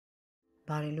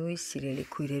Բարելույս սիրելի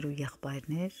քույրեր ու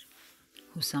եղբայրներ,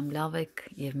 հուսամ լավ եք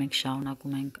եւ մենք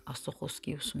շարունակում ենք Աստծո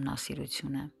խոսքի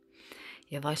ուսումնասիրությունը։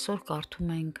 Եվ այսօր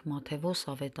կարդում ենք Մաթեւոս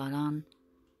ավետարան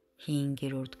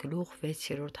 5-րդ գլուխ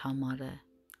 6-րդ համարը,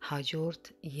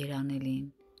 հաջորդ երանելին։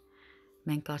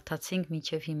 Մենք կարդացինք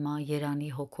մինչև հիմա Երանի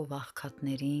հոգով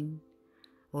աղքատներին,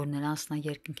 որ նրանց նա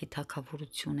երկնքի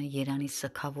թագավորությունը Երանի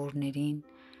սգավորներին,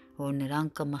 որ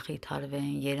նրանք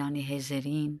կմխիթարվեն Երանի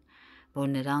հեզերին, որ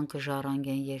նրանք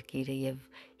կժառանգեն երկիրը, եւ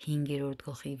 5-րդ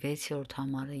գլխի 6-րդ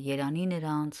համարը Երանի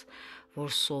նրանց,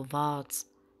 որ սոված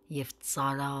եւ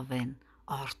ծարավ են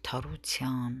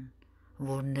արդարության,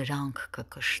 որ նրանք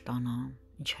կկշտանան։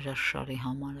 Ինչ հրաշալի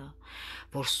համար է,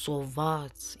 որ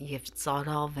սոված եւ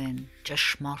ծարավ են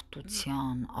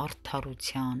ճշմարտության,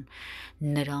 արդարության,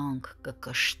 նրանք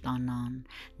կկշտանան,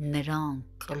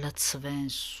 նրանք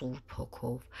կլցվեն Սուրբ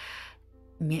Հոգով։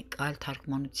 Մեկ այլ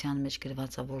թարգմանության մեջ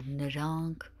գրված է, որ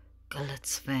նրանք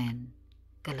կլցվեն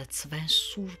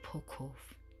Սուրբ Հոգով։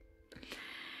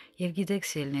 Եվ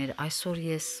գիտեք սիրելիներ, այսօր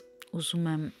ես ուզում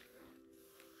եմ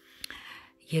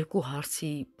երկու հարցի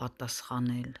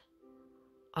պատասխանել։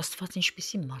 Աստված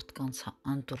ինչպիսի մարդկանց է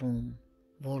ընտրում,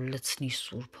 որ լցնի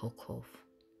Սուրբ Հոգով։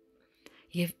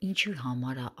 Եվ ինչի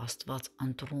համար է Աստված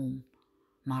ընտրում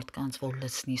մարդկանց, որ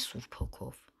լցնի Սուրբ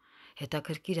Հոգով։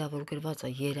 Հետաքրքիր է, որ գրված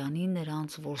է Երանի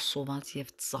նրանց, որ սոված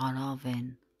եւ ծարավ են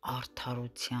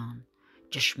արդարության,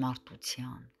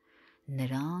 ճշմարտության,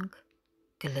 նրանք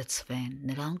կլցվեն,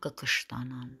 նրանք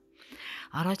կկշտանան։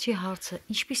 Առաջի հարցը,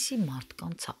 ինչպիսի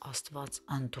մարդկանց է Աստված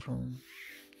ընտրում։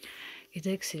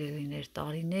 Գիտեք սիրելիներ,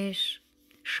 տարիներ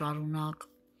շարունակ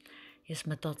ես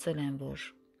մտածել եմ,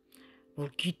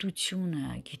 որ գիտությունը,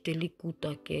 գիտելիք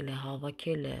կուտակելը,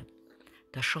 հավաքելը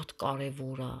դա շատ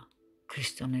կարևոր է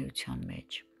քրիստոնեության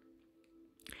մեջ։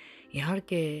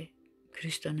 Իհարկե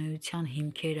քրիստոնեության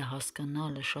հիմքերը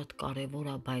հասկանալը շատ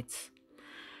կարևոր է, բայց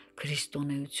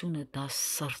քրիստոնեությունը դա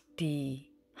սրտի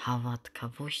հավատք է,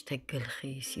 ոչ թե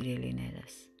գլխի,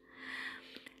 սիրելիներս։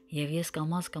 Եվ ես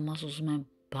կամաց ուզում եմ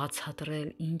բացատրել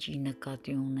ինչի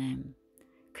նկատի ունեմ։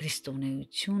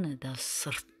 Քրիստոնեությունը դա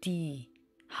սրտի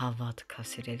հավատք է,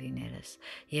 սիրելիներս։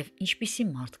 Եվ ինչպիսի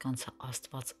մարդկանց է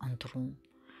Աստված ընտրում։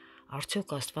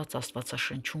 Արդյոք Աստված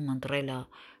Աստվածաշնչում ընտրել է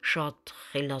շատ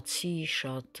խելացի,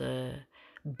 շատ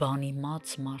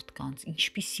բանիմաց մարդկանց,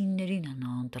 ինչպիսիներին է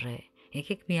նա ընտրել։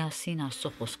 Եկեք միասին Աստծո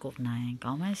խոսքով նայենք,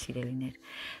 ամեն սիրելիներ։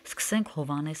 Սկսենք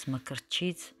Հովհաննես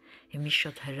Մկրտչից, եւ մի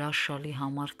շատ հրաշալի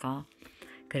համար կա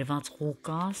գրված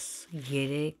Ղուկաս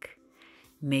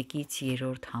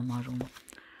 3:1-3 համարում։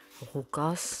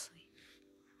 Ղուկաս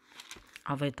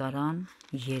ավետարան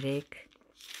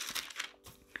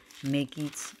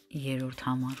 3:1-3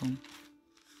 համարում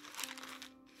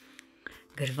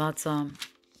գրված է.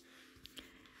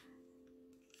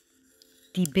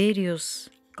 Տիբերիոս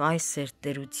կայսեր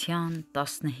տերության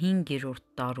 15-րդ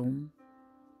տարում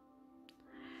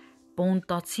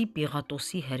Պոնտացի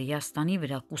Պիղատոսի Հրեաստանի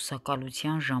վրա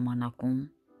կուսակալության ժամանակում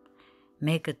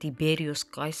մեկը Տիբերիոս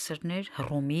կայսրն էր,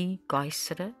 Հռոմի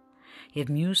կայսրը,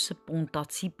 եւ մյուսը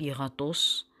Պոնտացի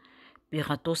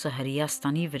Պիղատոսը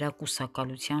Հրեաստանի վրա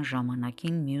կուսակալության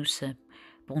ժամանակին մյուսը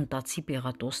Պոնտացի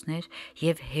Պիղատոսն էր,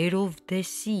 եւ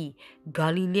Հերովդեսի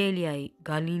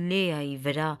Գալիլեայի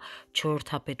վրա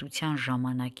չորրորդապետության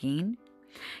ժամանակին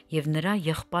եւ նրա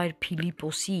եղբայր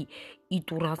Փիլիպոսի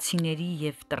Իտուրացիների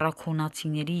եւ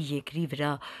Տրաքոնացիների երկրի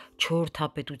վրա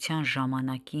չորրորդապետության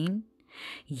ժամանակին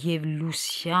եւ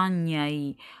Լուսիանիայի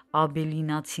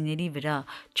Աբելինացիների վրա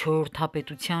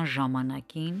չորրորդապետության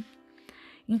ժամանակին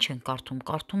ինչ են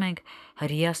կարդում ենք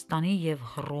Հրեաստանի եւ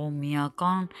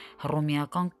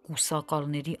հռոմեական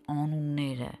կուսակալների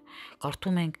անունները,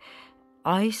 կարդում ենք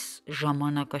այս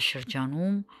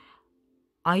ժամանակաշրջանում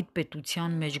այդ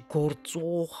պետության մեջ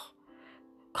գործող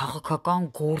քաղաքական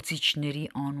գործիչների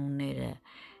անունները՝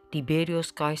 Տիբերիոս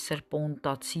կայսր,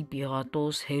 Պոնտացի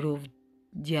Պիղատոս,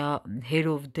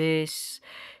 Հերովդես,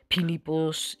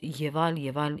 Փիլիպոս եւ այլ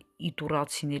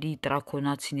Իտուրացիների,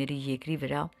 Տրաքոնացիների երկրի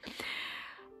վրա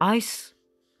այս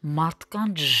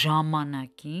մարդկանց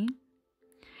ժամանակին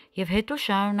եւ հետո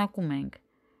շարունակում ենք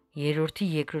 3-րդի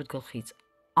 2-րդ գլխից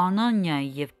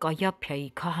Անանիայի եւ Կայափայի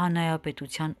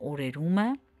քահանայապետության օրերումը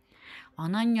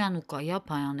Անանիան ու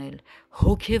Կայափան էլ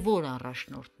հոգևոր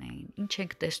առաջնորդն էին։ Ինչ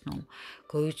ենք տեսնում,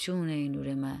 գոյություն ունեին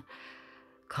ուրեմն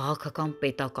քաղաքական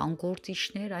պետական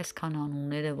գործիչներ, այսքան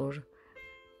անունները, որ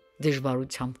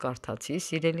դժվարությամբ կարդացի,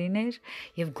 սիրելիներ,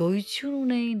 եւ գոյություն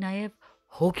ունեին նաեւ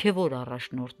հոգևոր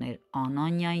առաջնորդներ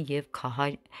Անանիան եւ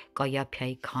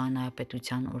Կայափայի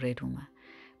քահանայապետության օրերումը,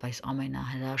 բայց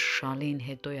ամենահրաշալին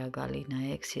հետո է գալի,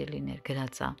 նայեք սիրելիներ,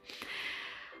 գրածա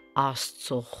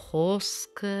Աստծո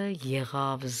խոսքը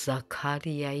եղավ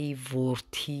Զաքարիայի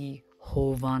որդի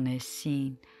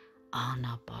Հովանեսին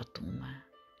անապատումը։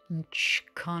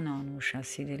 Ինչքան անուշ է,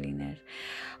 սիրելիներ։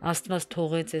 Աստված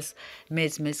թողեց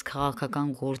այս մեծ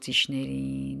քաղաքական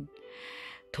գործիչներին,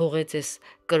 թողեց այս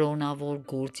կրոնավոր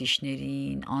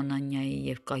գործիչներին, Անանյայի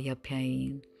եւ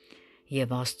Կայափյային,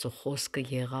 եւ Աստծո խոսքը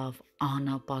եղավ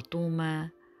անապատումը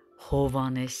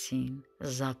Հովանեսին,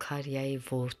 Զաքարիայի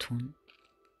որդուն։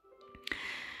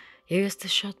 Եվ ես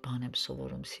դες շատ բան եմ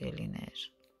սովորում, սիրելիներ։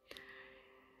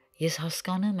 Ես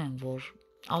հասկանում եմ, որ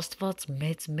Աստված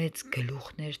մեծ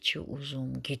գլուխներ չի ուզում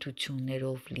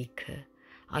գիտություններով լիքը,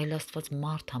 այլ Աստված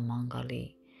մարդ է մանգալի,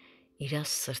 իր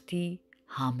սրտի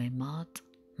համեմատ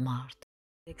մարդ։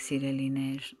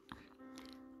 Սիրելիներ,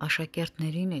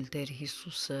 աշակերտներին էլ Տեր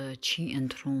Հիսուսը չի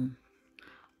ընտրում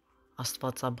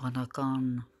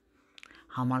աստվածաբանական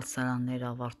համալսարաններ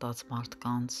ավարտած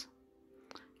մարդկանց։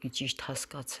 Ճիշտ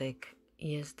հասկացեք,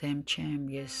 ես դեմ չեմ,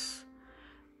 ես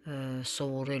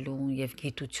սովորելուն եւ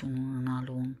գիտություն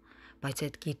ունենալուն, բայց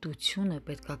այդ գիտությունը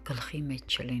պետքա գլխի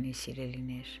մեջ չլինի,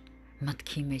 սիրելիներ,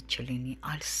 մտքի մեջ չլինի,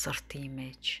 այլ սրտի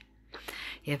մեջ։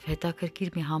 Եվ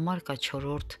հետաքրքիր մի համար կա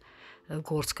 4-րդ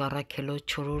Գործք Առաքելոց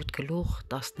 4-րդ գլուխ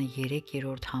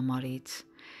 13-րդ համարից,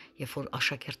 երբ որ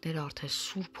աշակերտները արդեն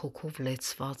Սուրբ Հոգով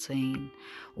լեցված էին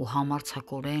ու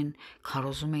համարձակորեն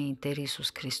քարոզում էին Տեր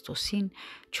Հիսուս Քրիստոսին,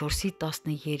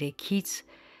 4:13-ից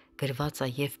գրված է.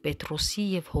 «Եվ Պետրոսի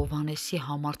եւ Հովանեսի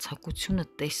համարձակությունը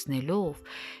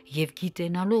տեսնելով եւ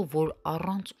գիտենալով, որ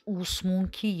առանց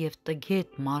ուսմունքի եւ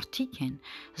տգետ մարդիկ են,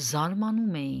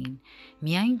 զարմանում էին,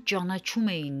 միայն ճանաչում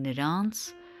էին նրանց,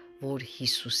 որ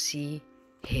Հիսուսի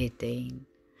հետ էին»։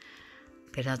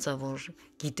 Գրածա, որ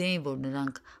գիտեին, որ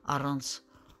նրանք առանց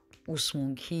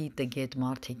ուսմունքի տգետ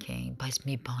մարդիկ էին, բայց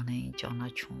մի բան էին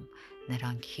ճանաչում,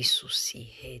 նրանք Հիսուսի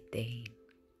հետ էին։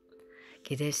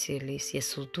 Գիտես, սիրելիս, ես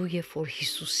ու դու, երբ որ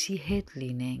Հիսուսի հետ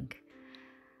լինենք,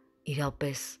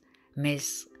 իրապես մեզ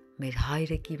մեր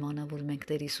հայրը կիմանա, որ մենք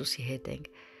Տեր Հիսուսի հետ ենք,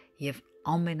 եւ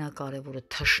ամենակարևորը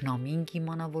թշնամին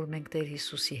կիմանա, որ մենք Տեր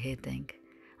Հիսուսի հետ ենք։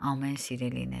 Ամեն,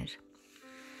 սիրելիներ։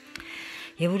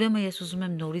 Եվ ուրեմն ես ուզում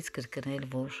եմ նորից կրկնել,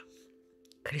 որ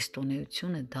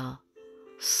քրիստոնեությունը դա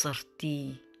սրտի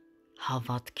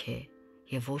հավատք է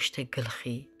եւ ոչ թե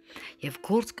գլխի։ Եվ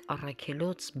Գործք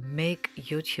Առաքելոց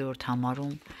 1:7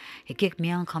 համարում եկեք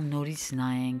մի անգամ նորից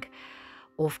նայենք,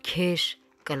 ովքեր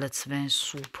կլցվեն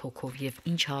Սուրբ Հոգով եւ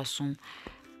ինչ է ասում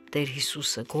Տեր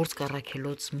Հիսուսը Գործք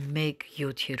Առաքելոց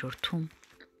 1:7-ում։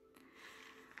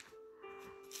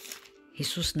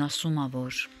 Հիսուսն ասում է,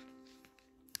 որ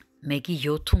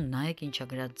 1:7-ում նայեք ինչա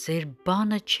գրած. «Ձեր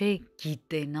բանը չէ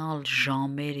գիտենալ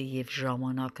ժամերը եւ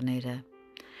ժամանակները,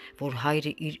 որ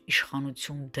հայրը իր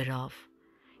իշխանություն դրավ»։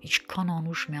 Ինչքան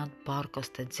անուշ մի հատ բառ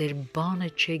կստե, ձեր բանը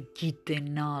չէ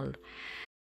գիտենալ,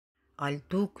 այլ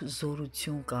դուք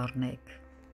զորություն կառնեք։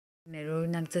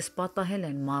 Օրինակ ձեզ պատահել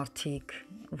են մարդիկ,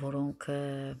 որոնք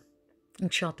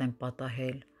ինչ շատ են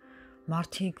պատահել,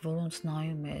 մարդիկ, որոնց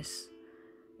նայում ես,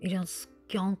 իրանց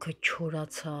կյանքը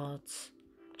չորացած,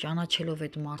 ճանաչելով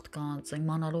այդ մարդկանց,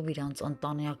 իմանալով իրանց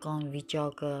ընտանեկան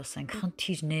վիճակը, ասենք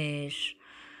խնդիրներ,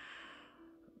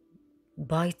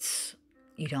 բայց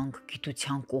իրանք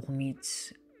գիտության կողմից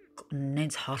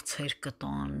նենց հարցեր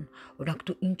կտան, օրինակ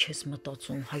դու ինչ ես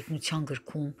մտածում հայտնության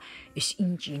գրքում, այս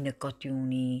ինչի նկատի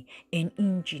ունի, այն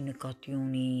ինչի նկատի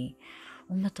ունի,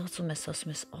 ու մտածում ես,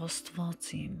 ասում ես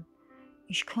Աստված իմ,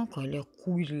 ինչքան կարելի է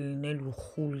կույր լինել ու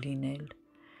խուլ լինել,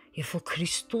 երբ որ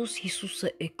Քրիստոս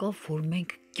Հիսուսը եկավ, որ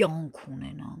մենք կյանք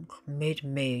ունենանք մեր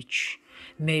մեջ,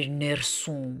 մեր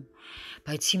ներսում,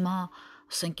 բայց հիմա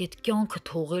ասենք այդ կյանքը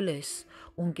թողել ես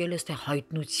ու ընկել ես թե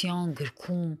հայտնության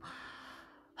գրքում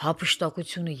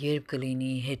հափշտակությունը երբ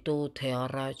կլինի, հետո թե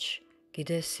առաջ,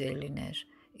 գիտես սիրելիներ,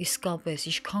 իսկապես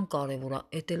ինչքան կարևոր է,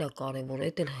 էդ էլ է կարևոր,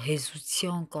 էդ էլ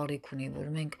հեզության կարիք ունի, որ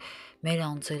մենք մեր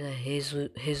անձերը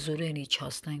հեզորեն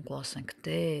իջացնենք ու ասենք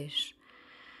Տեր,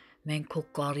 մենք քո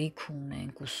կարիք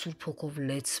ունենք ու Սուրբ Հոգով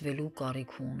լեցվելու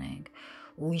կարիք ունենք,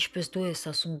 ու ինչպես դու ես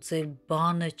ասում, ձեր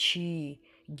բանը չի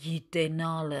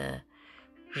գիտենալը,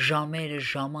 ժամերը,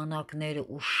 ժամանակները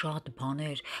ու շատ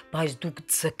բաներ, բայց դուք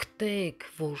ձգտեք,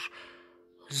 որ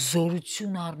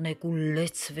զորություն առնեք ու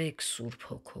լեցվեք Սուրբ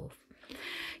Հոգով։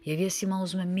 Եվ ես հիմա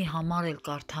ուզում եմ մի համար էլ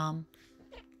կարդամ,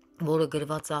 որը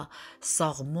գրված է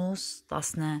Սաղմոս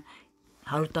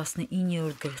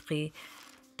 119-րդ գլխի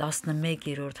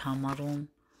 11-րդ համարում,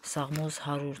 Սաղմոս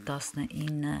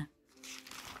 119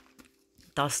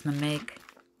 11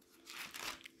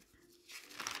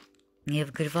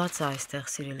 եւ գրված է այստեղ,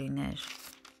 սիրելիներ.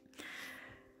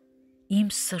 Իմ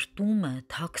սրտումը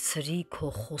թաքցրի քո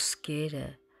խոսքերը,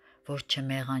 որ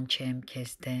չմեղանչեմ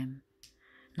քեզ դեմ։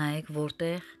 Նայեք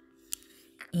որտեղ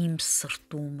իմ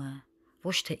սրտումը,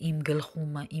 ոչ թե իմ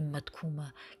գլխումը, իմ մտքումը,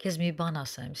 քեզ մի բան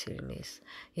ասեմ սիրելիս,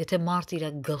 եթե մարդ իր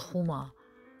գլխումը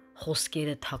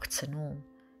խոսքերը թաքցնում,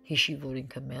 հիշի, որ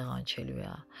ինքը մեղանչելու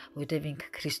է, որտեվ ինքը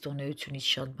քրիստոնեությունից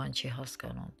շատ բան չի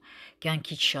հասկանում,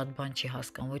 կյանքից շատ բան չի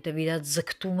հասկանում, որտեվ իր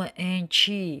ձգտումը այն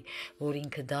չի, որ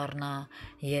ինքը դառնա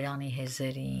Երանի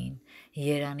հեզերին,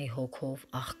 Երանի հոգով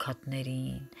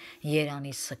աղքատներին,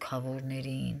 Երանի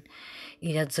սքավորներին,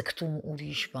 իր ձգտումը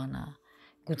ուրիշ բան է,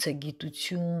 գուցե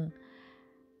գիտություն,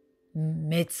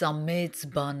 մեծամեծ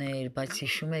բաներ, բայց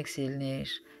հիշում եք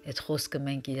սիրելիներ, այդ խոսքը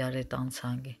մենք իրար հետ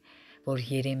անցանք, որ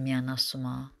Երեմիան ասում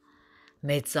է,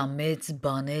 մեծամեծ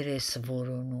բաներ ես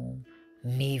որոնում,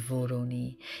 մի որոնի,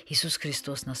 Հիսուս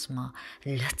Քրիստոսն ասում է,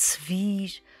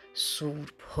 լցվիր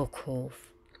Սուրբ Հոգով,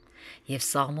 եւ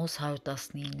Սաղմոս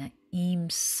 119-ը իմ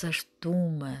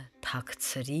սրտումը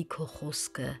թաքցրի քո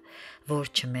խոսքը,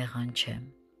 որ չմեղանչեմ։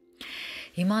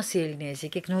 Հիմա սիրելիներս,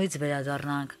 եկեք նորից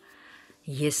վերադառնանք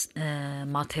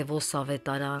Մաթեւոս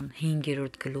ավետարան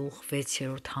 5-րդ գլուխ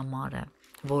 6-րդ համարը,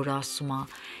 որ ասում է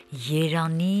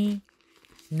Երանի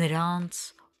նրանց,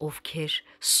 ովքեր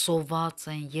սոված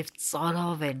են եւ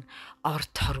ծարավ են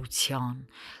արդարության,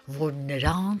 որ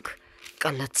նրանք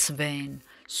կլցվեն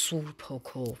Սուրբ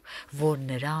Հոգով, որ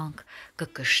նրանք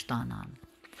կկշտանան։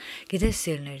 Գիտես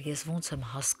սիրելիներ, ես ոնց եմ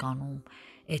հասկանում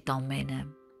այդ ամենը։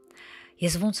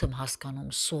 Ես ոնց եմ հասկանում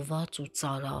սոված ու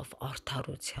ծարավ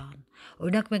արդարության։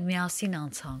 Օրինակ մենք միասին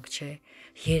անցանք, չէ,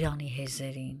 Երանի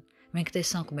հեզերին։ Մենք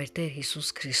տեսանք մեր Տեր Հիսուս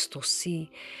Քրիստոսի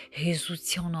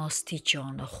հեզության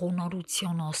աստիճանը,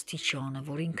 խոնարհության աստիճանը,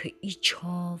 որ ինքը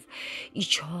իջավ։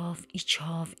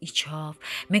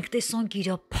 Մենք տեսանք իր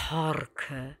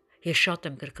փառքը։ Ես շատ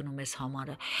եմ կրկնում այս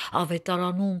համարը,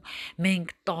 ավետարանում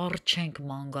մենք տառ չենք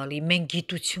ման գալի, մենք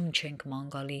գիտություն չենք ման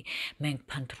գալի, մենք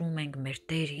փնտրում ենք մեր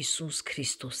Տեր Հիսուս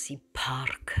Քրիստոսի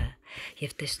փառքը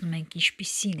եւ տեսնում ենք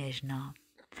ինչպիսին էր նա։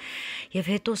 Եվ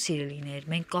հետո սիրելիներ,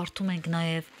 մենք կարդում ենք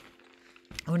նաեւ,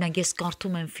 օրինակ ես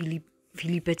կարդում եմ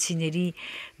Փիլիպեցիների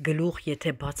գլուխ,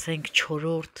 եթե բացենք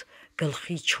 4-րդ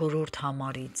գլխի 4-րդ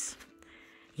համարից։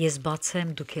 Ես բացեմ,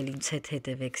 դուք էլ ինձ հետ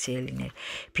հետևեք սիրելիներ։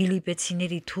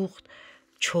 Փիլիպեցիների թուղթ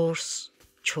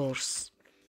 4:4։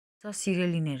 Սա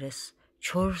սիրելիներս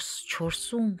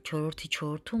 4:4-ում,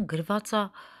 4-ում գրված է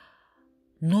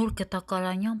նոր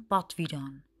կտակարանյան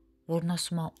պատվիրան, որն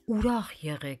ասում է ուրախ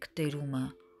եղեք Տերումը,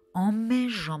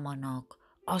 ամեն ժամանակ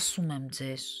ասում եմ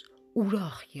ձեզ,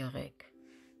 ուրախ եղեք։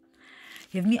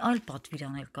 Եվ մի այլ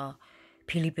պատվիրան էլ կա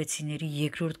Փիլիպեցիների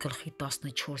 2-րդ գլխի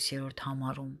 14-րդ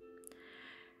համարում։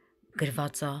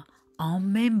 Գրված է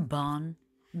ամեն բան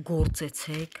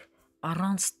գործեցեք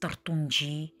առանց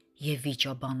տրտունջի եւ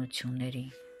վիճաբանությունների։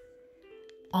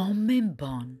 Ամեն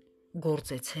բան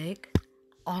գործեցեք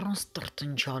առանց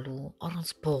տրտնջալու,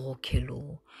 առանց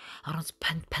բողոքելու, առանց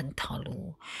փնթփնթալու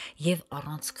եւ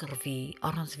առանց կռվի,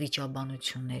 առանց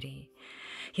վիճաբանությունների։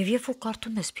 Եվ երբ որ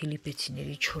կարդում ես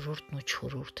Փիլիպեցիների 4-րդն ու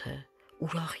 4-րդը,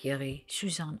 ուրախ եղի,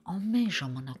 Սյուզան, ամեն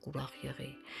ժամանակ ուրախ եղի։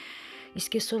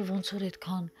 Իսկ այսօր ոնց որ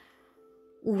այդքան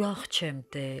ուրախ չեմ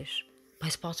Տեր,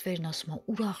 բայց պատվերն ասում է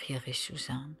ուրախ եղի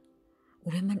Սյուզան։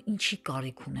 Ուրեմն ինչի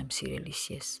կարիք ունեմ սիրելիս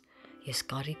ես։ Ես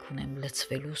կարիք ունեմ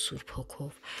լցվելու Սուրբ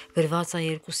Հոգով։ Գրված է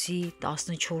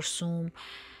 2:14-ում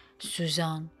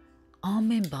Սյուզան,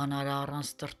 ամեն բան արա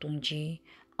առանց տրտունջի,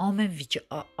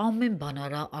 ամեն բան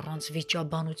արա առանց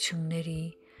վիճաբանությունների։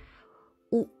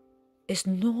 Ու այս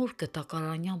նոր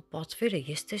կտակարանյան պատվերը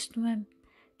ես տեսնում եմ,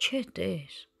 չէ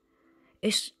Տեր,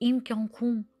 այս իմ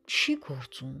կյանքում չի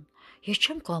գործում։ Ես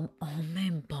չեմ կարող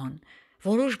ամեն բան,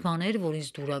 որոշ բաներ, որ ինձ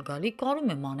դուր է գալի,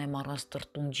 կարում եմ անեմ առանց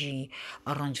տրտունջի,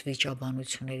 առանց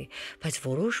վիճաբանությունների, բայց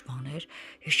որոշ բաներ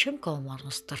ես չեմ կարող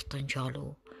առանց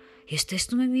տրտնջալու։ Ես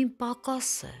տեսնում եմ իմ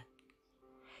պակասը։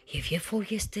 Եվ երբ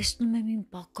որ ես տեսնում եմ իմ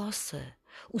պակասը,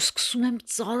 ու սկսում եմ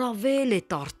ծարավել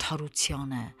այդ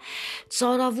արդարությանը,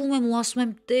 ծարավում եմ ու ասում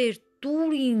եմ Տեր,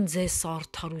 տուր ինձ այս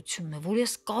արդարությունը, որ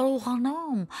ես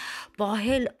կարողանամ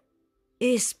պահել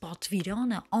այս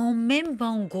պատվիրանը, ամեն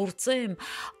բան գործեմ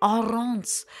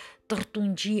առանց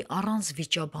տրտունջի, առանց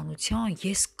վիճաբանության,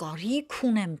 ես կարիք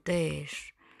ունեմ Տեր։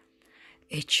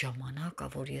 Այդ ժամանակը,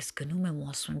 որ ես գնում եմ ու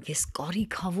ասում եմ, ես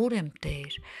կարիքավոր եմ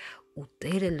Տեր, ու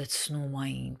Տերը լցնում է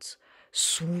ինձ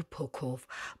Սուրբ Հոգով,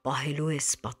 պահելու այս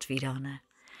պատվիրանը։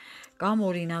 Կամ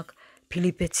օրինակ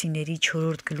Փիլիպեցիների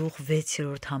 4-րդ գլուխ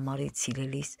 6-րդ համարից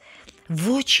սիրելիս,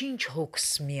 ոչինչ հոգս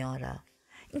մի արա։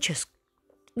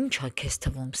 Ինչ է քեզ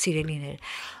թվում,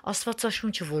 սիրելիներ,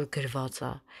 Աստվածաշունչը որ գրված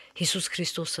է, Հիսուս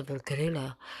Քրիստոսը որ գրել է,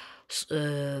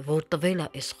 որ տվել է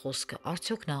այս խոսքը,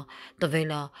 արդյոք նա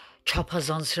տվել է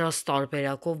չափազանցրած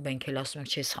տարբերակով, մենք էլ ասում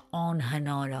ենք, չէ,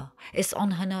 անհնար է, այս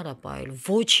անհնար է պայել,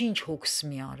 ոչինչ հոգս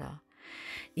մի արա։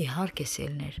 Իհարկե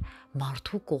սելներ,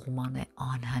 մարդու կողման է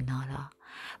անհնար է,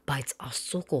 բայց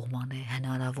Աստծո կողման է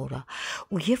հնարավոր է։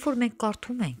 Ու երբ որ մենք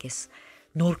կարդում ենք այս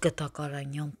նոր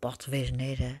կտակարանյան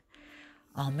պատվերները,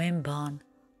 ամեն բան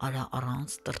արա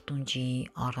առանց տրտունջի,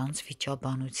 առանց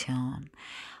վիճաբանության,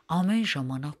 ամեն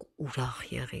ժամանակ ուրախ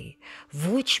եղի,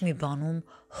 ոչ մի բանում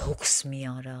հոգս մի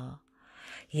արա։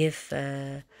 Եվ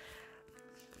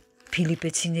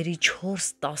Փիլիպեցիների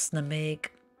 4:11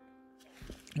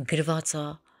 գրված է,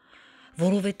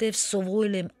 որովհետև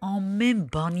սովորել եմ ամեն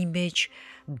բանի մեջ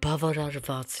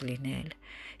բավարարված լինել։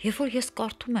 Երբ որ ես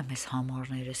կարդում եմ այս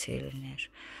համարները, սիրելիներ,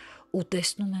 ու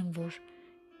տեսնում եմ, որ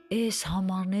այս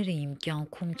համարները իմ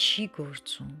կյանքում չի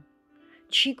գործում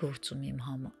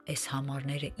այս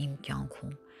համարները իմ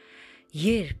կյանքում։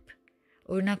 Երբ,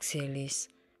 օրինակ սիրելիս,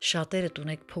 շատերը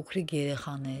ունեք փոքրիկ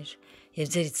երեխաներ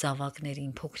եւ ձեր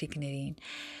զավակներին, փոքրիկներին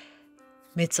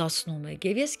մեծացնում եք,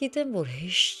 եւ ես գիտեմ, որ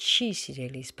հեշտ չի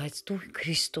սիրելիս, բայց դու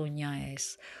քրիստոնյա ես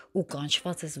ու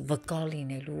կանչված ես վկա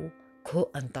լինելու քո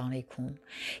ընտանիքում։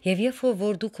 Եւ երբ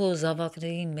որ դու քո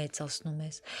զավակներին մեծացնում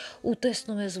ես ու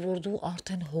տեսնում ես, որ դու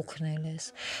արդեն հոգնել ես,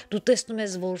 դու տեսնում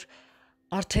ես, որ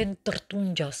արդեն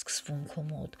տրտունջ է սկսվում քո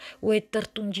մոտ, ու այդ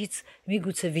տրտունջից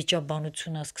միգուցե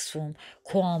վիճաբանություն է սկսվում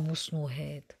քո ամուսնու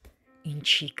հետ,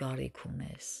 ինչի կարիք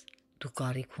ունես։ Դու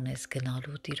կարիք ունես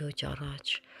գնալու Տիրոջ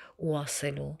առաջ ու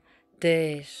ասելու.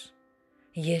 Տեր,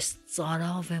 ես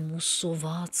ծարավ եմ ու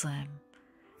սոված եմ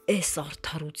այս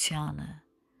արդարությանը,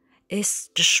 այս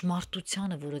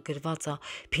ճշմարտությանը, որը գրված է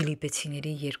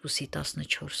Փիլիպեցիների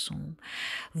 2:14-ում,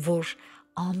 որ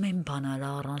ամեն բան արա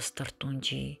առանց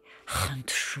տրտունջի,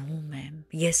 խնդրում եմ,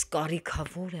 ես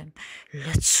կարիքավոր եմ,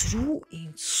 լցրու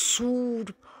ինձ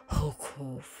Սուրբ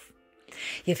Հոգով։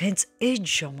 Եվ հենց այդ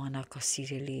ժամանակա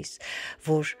սիրելիս,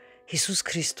 որ Հիսուս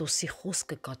Քրիստոսի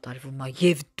խոսքը կատարվում է,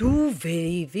 եւ դու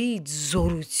վերիվից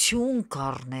զորություն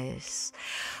կառնես,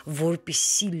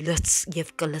 որպիսի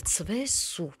եւ կլցվես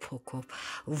Սուրբ Հոգով,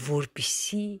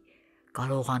 որպիսի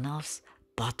կարողանաս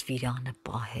պատվիրանը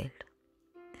պահել։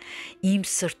 Իմ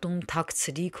սրտում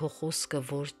թաքցրի քո խոսքը,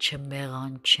 որ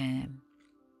չմեղանչեմ։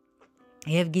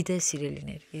 Եվ գիտես,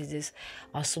 սիրելիներ, ես ձեզ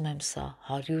ասում եմ, սա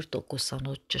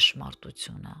 100%-անոց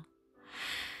ճշմարտություն է։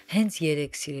 Հենց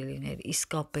երեք, սիրելիներ,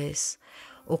 իսկապես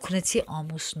օգնեցի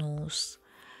ամուսնուս,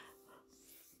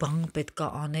 բան պետք է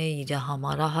անեի իր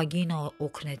համար, ահագին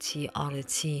օգնեցի,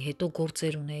 արեցի, հետո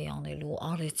գործեր ունեի անելու,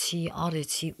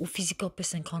 արեցի ու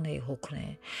ֆիզիկապես այնքան էի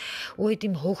հոգնել։ Ու այդ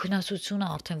իմ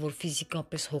հոգնածությունը արդեն որ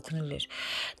ֆիզիկապես հոգնել էր,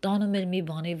 տանում էր մի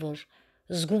բանի, որ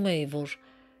զգում էի, որ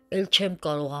էլ չեմ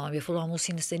կարողանում, երբ որ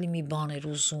ամուսինս էլի մի բան էր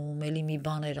ուզում, էլի մի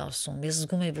բան էր ասում, ես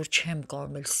զգում էի, որ չեմ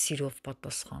կարող էլ սիրով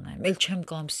պատասխանեմ, էլ չեմ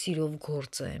կարող սիրով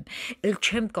գործեմ, էլ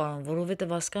չեմ կարող,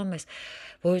 որովհետև հասկանում ես,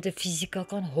 որովհետև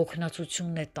ֆիզիկական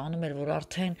հոգնածությունն է տանում էր, որ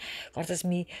արդեն կարծես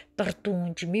մի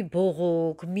տրտունջ, մի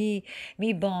բողոք,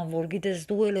 մի բան, որ գիտես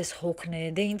դու էլ ես հոգնել,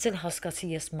 դե ինձ էլ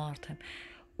հասկացի ես մարդ եմ,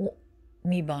 ու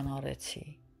մի բան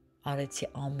արեցի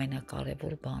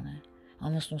ամենակարևոր բանը։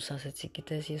 Ամուսնուս ասեցի,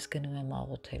 գիտես, ես գնում եմ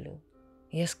աղոթելու,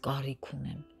 ես կարիք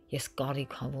ունեմ, ես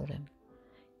կարիքավոր եմ,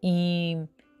 իմ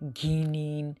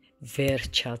գինին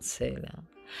վերջացել է,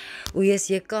 ու ես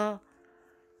եկա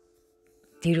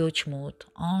Տիրոջ մոտ,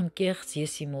 անկեղծ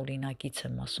ես իմ օրինակից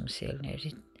եմ ասում սիրելիներ,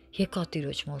 եկա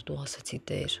Տիրոջ մոտ ու ասեցի,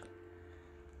 Տեր,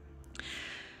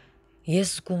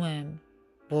 ես զգում եմ,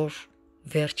 որ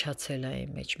վերջացել է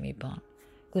իմ մեջ մի բան,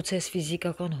 գուցե ես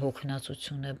ֆիզիկական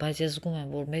հոգնածություն է, բայց ես զգում եմ,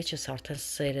 որ մեջս արդեն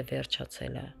սերը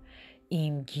վերջացել է,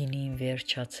 իմ գինին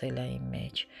վերջացել է իմ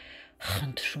մեջ,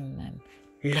 խնդրում եմ,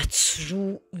 լցրու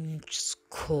ինձ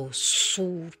քո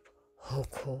Սուրբ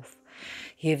Հոգով,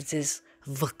 եւ ձեզ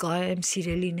վկա եմ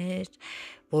սիրելիներ,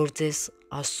 որ ձեզ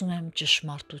ասում եմ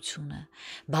ճշմարտությունը,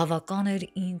 բավական էր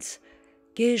ինձ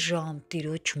կես ժամ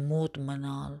Տիրոջ մոտ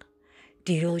մնալ,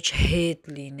 Տիրոջ հետ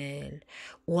լինել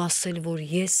ու ասել, որ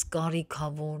ես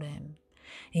կարիքավոր եմ,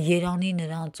 Երանի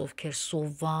նրանց, ովքեր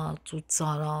սոված ու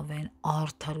ծարավ են,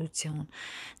 արդարության,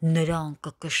 նրան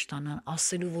կկշտանան,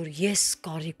 ասելու, որ ես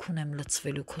կարիք ունեմ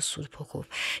լցվելու քո Սուրբ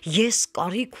Հոգով, ես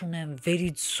կարիք ունեմ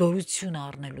վերից զորություն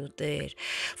առնելու, Տեր,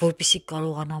 որպիսի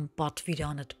կարողանամ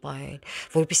պատվիրանդ պահել,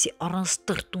 որպիսի առանց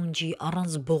տրտունջի,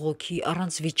 առանց բողոքի,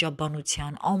 առանց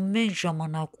վիճաբանության, ամեն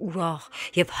ժամանակ ուրախ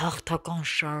եւ հաղթական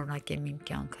շարունակեմ իմ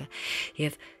կյանքը,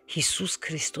 եւ Հիսուս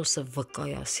Քրիստոսը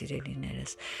վկայա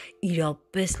սիրելիներս,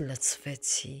 իրապես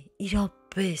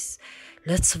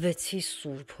լցվեցի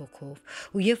Սուրբ Հոգով,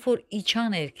 ու երբ որ իջա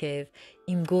ներքև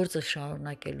իմ գործը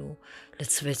շարունակելու,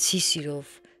 լցվեցի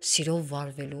սիրով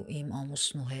վարվելու իմ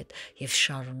ամուսնու հետ եւ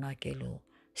շարունակելու։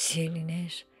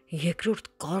 Սիրելիներ, երկրորդ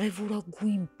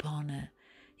կարևորագույն բանը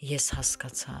ես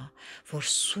հասկացա, որ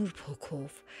Սուրբ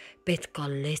Հոգով պետքա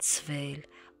լեցվել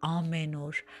ամեն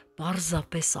օր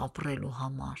պարզապես ապրելու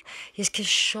համար։ Ես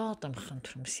քեզ շատ եմ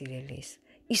խնդրում, սիրելիս,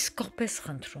 իսկապես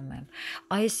խնդրում եմ,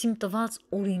 այս իմ տված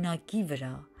օրինակի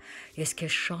վրա ես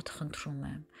քեզ շատ խնդրում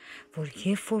եմ, որ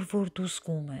երբ որ դու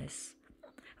զգում ես,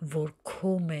 որ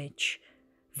քո մեջ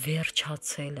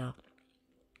վերջացել է,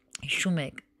 հիշում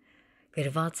եք,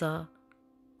 գրված է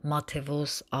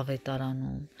Մաթեւոս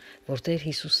ավետարանում, որտեղ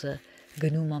Հիսուսը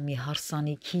գնում է մի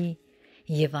հարսանիքի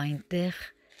եւ այնտեղ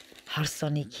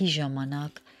հարսանիքի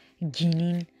ժամանակ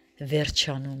գինին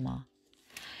վերջանում է։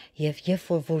 Եվ երբ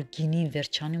որ գինին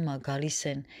վերջանում է, գալիս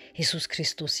են Հիսուս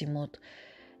Քրիստոսի մոտ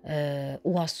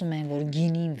ու ասում են, որ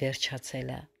գինին վերջացել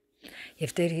է։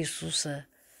 Եվ Տեր Հիսուսը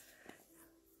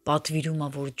պատվիրում է,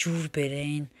 որ ջուր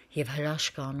բերեն եւ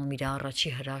հրաշք անում, իր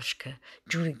առաջի հրաշքը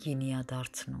ջուրը գինի է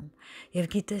դարձնում։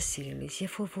 Եվ գիտես, սիրելիս,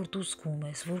 երբ որ դու զգում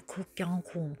ես, որ քո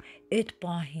կյանքում այդ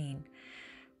պահին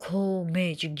քո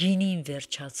մեջ գինին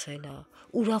վերջացել է,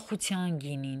 ուրախության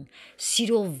գինին,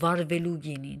 սիրով վարվելու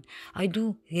գինին, այ դու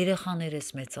երեխաներ ես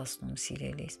մեծացնում,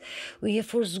 սիրելիս, ու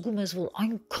երբ որ զգում ես, որ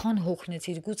այնքան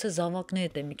հոգնեցիր, գուցե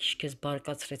զավակներդ է մի քիչ քեզ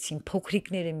բարկացրեցին,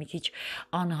 փոքրիկները մի քիչ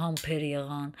անհամբեր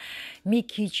եղան, մի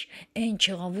քիչ այն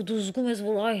չեղավ, ու դու զգում ես,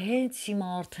 որ այ հենց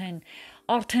հիմա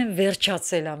արդեն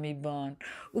վերջացել է մի բան,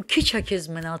 ու քիչ է քեզ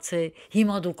մնացել,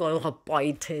 հիմա դու կարող ես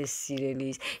պայթես,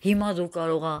 սիրելիս, հիմա դու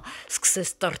կարող ես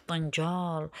սկսես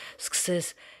տրտնջալ, սկսես,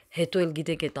 հետո էլ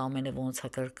գիտեք այդ ամենը ոնց է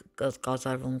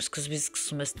կատարվում, սկզբից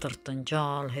սկսում ես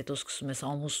տրտնջալ, հետո սկսում ես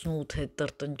ամուսնուդ հետ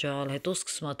տրտնջալ, հետո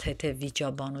սկսում է թեթև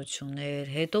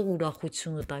վիճաբանություններ, հետո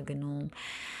ուրախությունը տա գնում,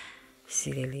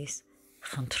 սիրելիս,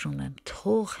 խնդրում եմ,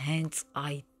 թող հենց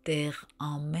այդտեղ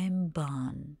ամեն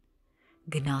բան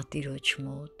գնա Տիրոջ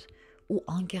մոտ ու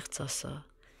անկեղծ ասա,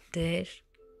 Տեր,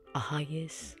 ահա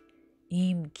ես,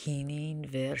 իմ գինին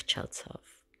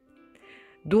վերջացավ։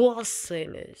 Դու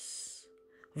ասել ես,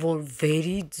 որ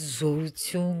վերից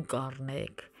զորություն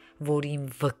կառնեք, որ իմ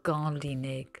վկան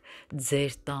լինեք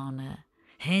ձեր տանը,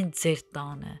 հենց ձեր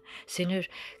տանը, սեներ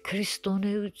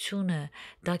քրիստոնեությունը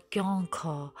դա կյանք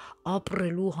է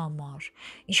ապրելու համար,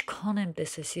 ինչքան եմ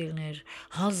տեսել սիրներ,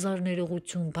 հազար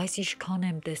ներողություն, բայց ինչքան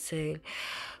եմ տեսել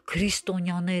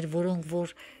քրիստոնյաներ, որոնք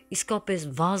որ իսկապես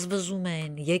վազվզում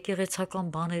են,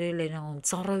 եկեղեցական բաներ են անում,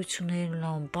 ծառայություններ են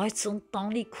անում, բայց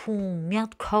ընտանիքում մի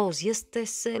հատ քաոս, ես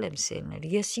տեսել եմ սիրներ,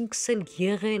 ես ինքս էլ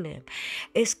եղել եմ,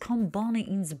 այսքան բանը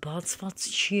ինձ բացված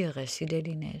չի եղել,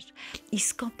 սիրելիներ,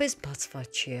 իսկապես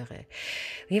բացված չի եղել,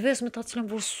 եւ ես մտածել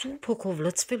եմ, որ Սուրբ Հոգով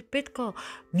լցվել պետք է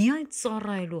միայն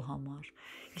ծառայելու համար,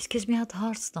 իսկ ես մի հատ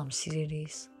հարց տամ,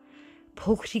 սիրելիս,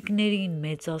 փոքրիկներին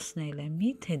մեծացնելը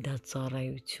միթե դա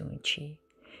ծառայություն չի։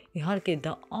 Իհարկե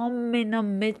դա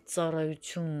ամենամեծ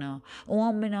ծառայությունն է ու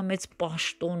ամենամեծ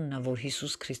պաշտոնն է, որ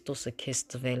Հիսուս Քրիստոսը քեզ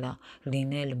տվել է,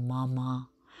 լինել մամա։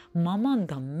 Մաման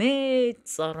դա մեծ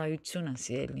ծառայություն է,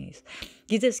 սիրելիս։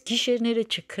 Գիտես, գիշերները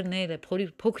չքնելը,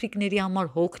 փոքրիկների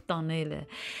համար հոգ տանելը,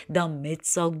 դա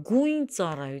մեծագույն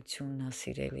ծառայությունն է,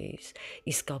 սիրելիս,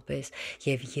 իսկապես,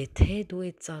 եւ եթե դու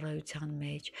այդ ծառայության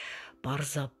մեջ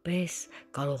պարզապես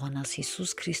կարողանաս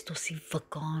Հիսուս Քրիստոսի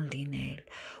վկան լինել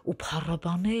ու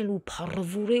փառաբանել ու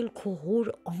փառվուրել քո հոր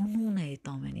անունը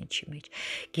այդ ամեն ինչի մեջ,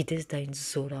 գիտես դա ինձ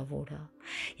զորավոր է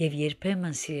եւ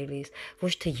երբեմն սիրելիս,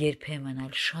 ոչ թե երբեմն,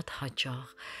 այլ շատ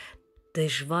հաճախ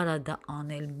դժվար է դա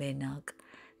անել մենակ,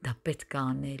 դա պետք է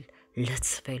անել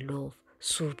լցվելով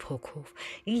Սուրբ Հոգով,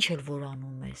 ինչ էլ որ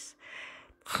անում ես,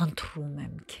 խնդրում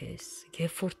եմ քեզ,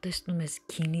 երբ որ տեսնում ես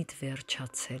գինիդ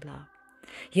վերջացել է,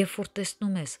 երբ որ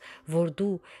տեսնում ես, որ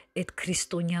դու այդ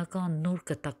քրիստոնեական նոր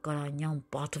կտակարանյան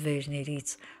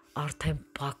պատվերներից արդեն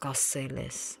պակասել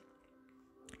ես,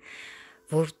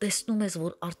 որ տեսնում ես,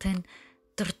 որ արդեն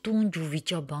տրտունջ ու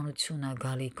վիճաբանություն է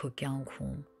գալի քո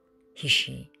կյանքում,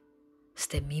 հիշի,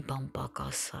 ստե մի բան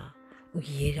պակաս է, ու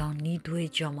Երանի դու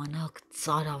այդ ժամանակ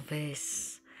ծարավես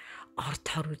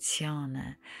արդարությանը,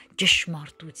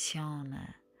 ճշմարտությանը,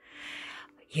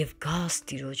 եւ գաս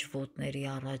Տիրոջ ոտների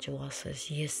առաջ ու ասես,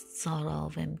 ես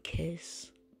ծարավ եմ քեզ,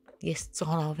 ես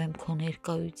ծարավ եմ քո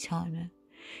ներկայությանը,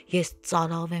 ես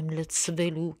ծարավ եմ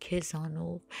լցվելու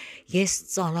քեզանով, ես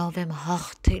ծարավ եմ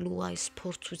հաղթելու այս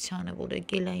փորձությանը, որ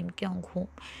եկել է իմ կյանքում,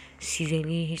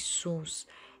 սիրելի Հիսուս,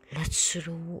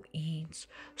 լցրու ինձ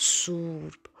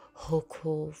Սուրբ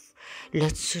հոգով,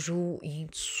 լցրու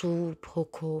ինձ սուրբ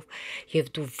հոգով,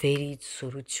 եւ դու վերից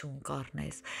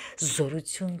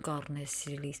զորություն կառնես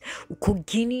սիրելիս, ու քո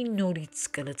գինին նորից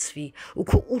կլցվի, ու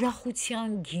քո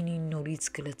ուրախության գինին նորից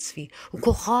կլցվի, ու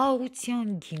քո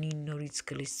խաղաղության գինին նորից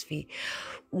կլցվի,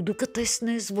 ու դու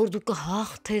կտեսնես, որ դու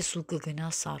կհաղթես ու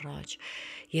կգնաս առաջ,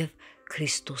 եւ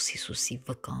Քրիստոս Հիսուսի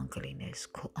վկան կլինես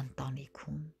քո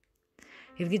ընտանիքում։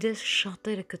 Եվ գիտես,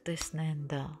 շատերը կտեսնեն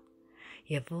դա,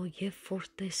 եւ որ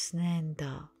տեսնեն դա,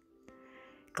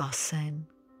 կասեն,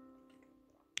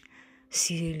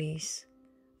 սիրելիս,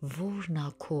 որն է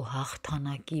քո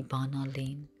հաղթանակի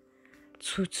բանալին,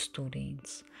 ցույց տուր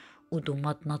ինձ, ու դու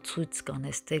մատնացույց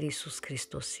կանես Տեր Հիսուս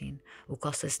Քրիստոսին, ու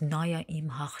կասես, նա է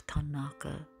իմ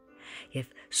հաղթանակը,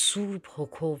 եւ Սուրբ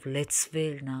Հոգով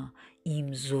լեցվելն է իմ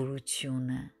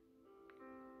զորությունը։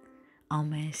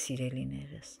 Ամեն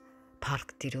սիրելիներս, փառք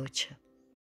Տիրոջը։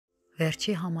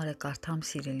 Վերջի համարը կարդամ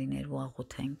սիրելիներ ու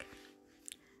աղոթենք։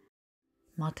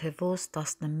 Մաթեւոս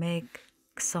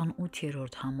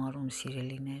 11:28 համարում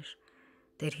սիրելիներ,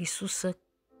 Տեր Հիսուսը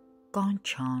կանչ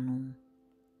է անում,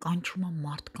 կանչում է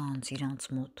մարդկանց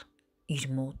իր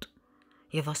մոտ,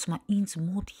 եւ ասում է ինձ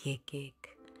մոտ եկեք,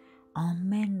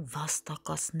 ամեն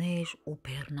վաստակածներ ու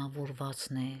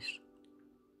բեռնավորվածներ։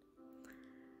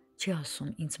 Չի ասում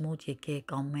ինձ մոտ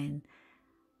եկեք ամեն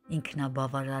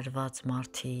ինքնաբավարարված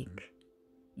մարդիկ,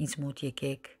 ինձ մոտ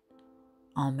եկեք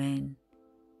ամեն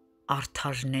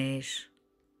արդարներ,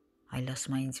 այլ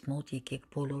ասում է ինձ մոտ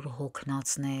եկեք բոլոր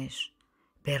հոգնածներ,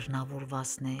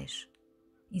 բեռնավորվածներ,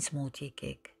 ինձ մոտ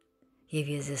եկեք,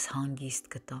 եւ ես ձեզ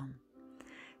հանգիստ կտամ։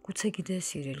 Գուցե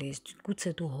գիտես սիրելիս,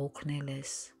 գուցե դու հոգնել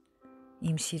ես,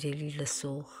 իմ սիրելի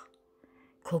լսող,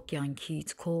 քո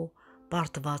կյանքից, քո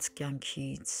պարտված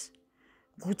կյանքից,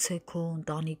 գուցե քո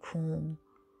ընտանիքում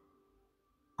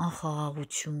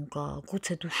անխաղաղություն կա,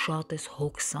 գուցե դու շատ ես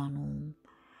հոգսանում,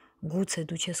 գուցե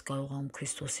դու չես կարողանում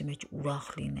Քրիստոսի մեջ ուրախ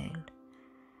լինել,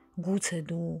 գուցե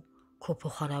դու քո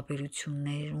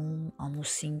փոխհարաբերություններում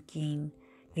ամուսինքին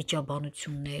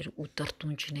վիճաբանություններ ու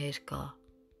տրտունջներ կա,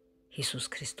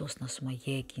 Հիսուս Քրիստոսն ասում է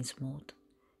եկ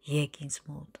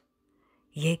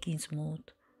ինձ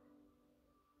մոտ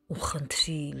ու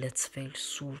խնդրի լցվել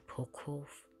Սուրբ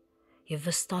Հոգով եւ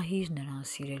վստահիր նրան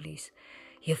սիրելիս,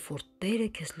 երբ որ Տերը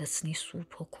քեզ լցնի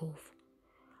Սուրբ Հոգով,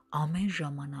 ամեն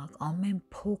ժամանակ, ամեն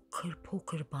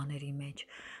փոքր բաների մեջ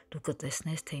դու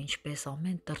կտեսնես, թե ինչպես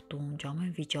ամեն տրտունջ,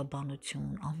 ամեն վիճաբանություն,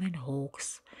 ամեն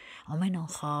հոգս, ամեն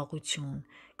անխաղաղություն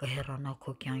կհեռանա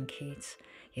քո կյանքից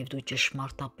եւ դու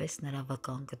ճշմարտապես նրա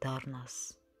վկան կդառնաս։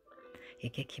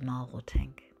 Եկեք հիմա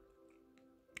աղոթենք։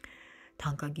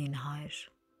 Թանկագին Հայր,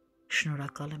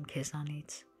 շնորհակալ եմ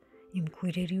քեզանից, իմ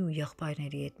քույրերի ու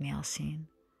եղբայրների հետ միասին,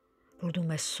 որ դու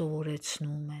մեզ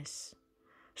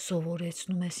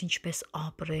սովորեցնում ես ինչպես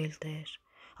ապրել, Տեր,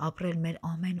 ապրել մեր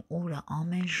ամեն օրը,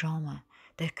 ամեն ժամը,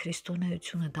 Տեր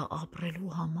քրիստոնեությունը դա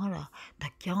ապրելու համար է,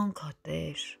 դա կյանք է,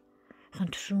 Տեր,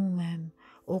 խնդրում եմ,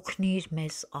 օգնիր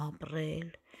մեզ ապրել,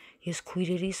 ես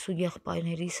քույրերիս ու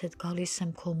եղբայրներիս հետ գալիս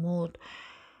եմ քո մոտ,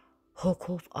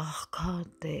 հոգով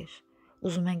աղքատ, Տեր,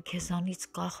 ուզում ենք քեզանից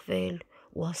կախվել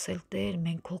ու ասել, Տեր,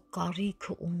 մենք քո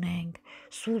կարիքը ունենք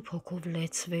Սուրբ Հոգով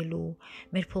լեցվելու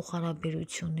մեր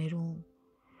փոխհարաբերություններում,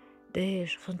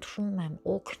 Տեր, խնդրում եմ,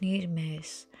 օգնիր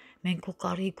մեզ, մենք քո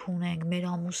կարիք ունենք մեր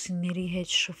ամուսինների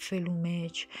հետ շփվելու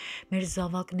մեջ, մեր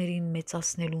զավակներին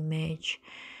մեծացնելու մեջ,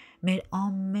 մեր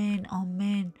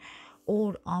ամեն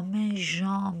օր, ամեն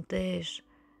ժամ, Տեր,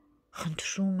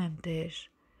 խնդրում եմ, Տեր,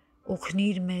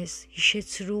 օգնիր մեզ,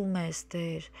 հիշեցրու մեզ,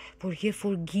 Տեր, որ երբ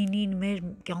որ գինին մեր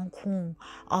կյանքում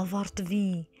ավարտվի,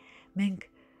 մենք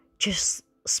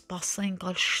չսպասենք,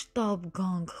 այլ շտապ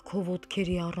գանք քո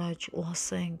ոտքերի առաջ ու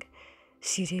ասենք,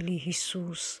 սիրելի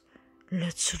Հիսուս,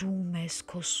 լցրու մեզ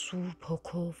քո Սուրբ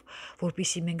Հոգով,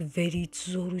 որպեսզի մենք վերից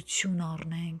զորություն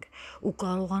առնենք ու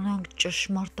կարողանանք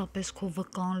ճշմարտապես քո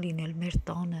վկան լինել մեր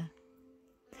տանը,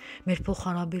 մեր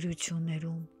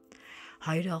փոխհարաբերություններում։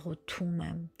 Հայր, աղոթում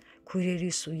եմ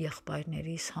քույրերիս ու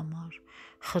եղբայրներիս համար,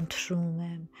 խնդրում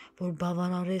եմ, որ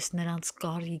բավարարես նրանց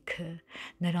կարիքը,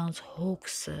 նրանց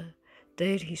հոգսը,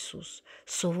 Տեր Հիսուս,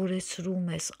 սովորեցրու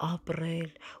մեզ ապրել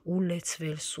ու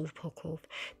լեցվել Սուրբ Հոգով։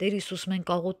 Տեր Հիսուս,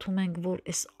 մենք աղոթում ենք, որ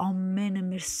այս ամենը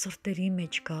մեր սրտերի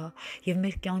մեջ գա եւ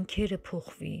մեր կյանքերը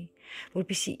փոխվի,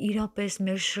 որպեսզի իրապես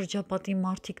մեր շրջապատի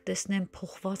մարդիկ տեսնեն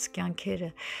փոխված կյանքերը։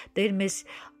 Տեր, մեզ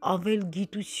ավել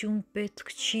գիտություն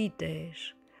պետք չի, Տեր,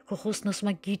 Քո խոսքն ասում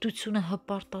է գիտությունը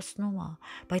հպարտացնում է,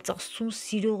 բայց Աստծուն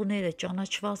սիրողները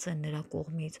ճանաչված են նրա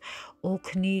կողմից,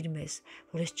 օգնիր մեզ,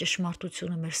 որ այս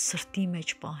ճշմարտությունը մեր սրտի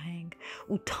մեջ պահենք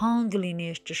ու թանկ լինի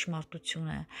այս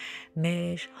ճշմարտությունը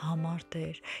մեր համար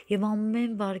Տեր, եւ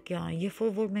ամեն վարքյան, երբ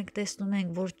որ մենք տեսնում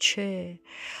ենք, որ չէ,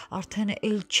 արդեն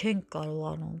էլ չենք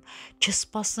կարողանում,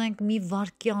 չսպասենք մի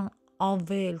վարքյան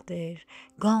ավել Տեր,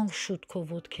 գանք շուտ քո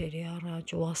ոտքերի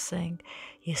առաջ ու ասենք,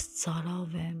 ես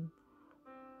ծարավ եմ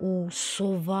ու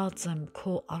սոված եմ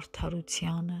քո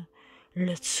արդարությանը,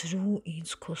 լցրու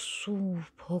ինձ քո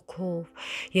սուրբ հոգով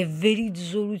եւ վերիդ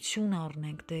զորություն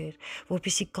առնենք Տեր,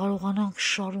 որպեսզի կարողանանք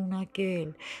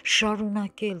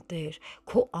շարունակել Տեր,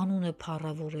 քո անունը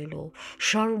փառավորելով,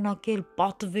 շարունակել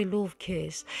պատվելով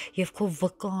քեզ եւ քո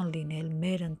վկան լինել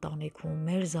մեր ընտանիքում,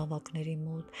 մեր զավակների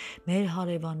մոտ, մեր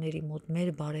հարևանների մոտ,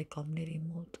 մեր բարեկամների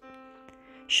մոտ։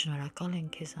 Շնորհակալ ենք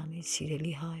քեզանից,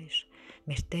 սիրելի Հայր,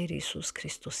 մեր Տեր Հիսուս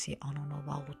Քրիստոսի անունով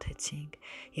աղոթեցինք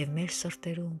եւ մեր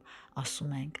սրտերում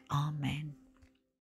ասում ենք ամեն։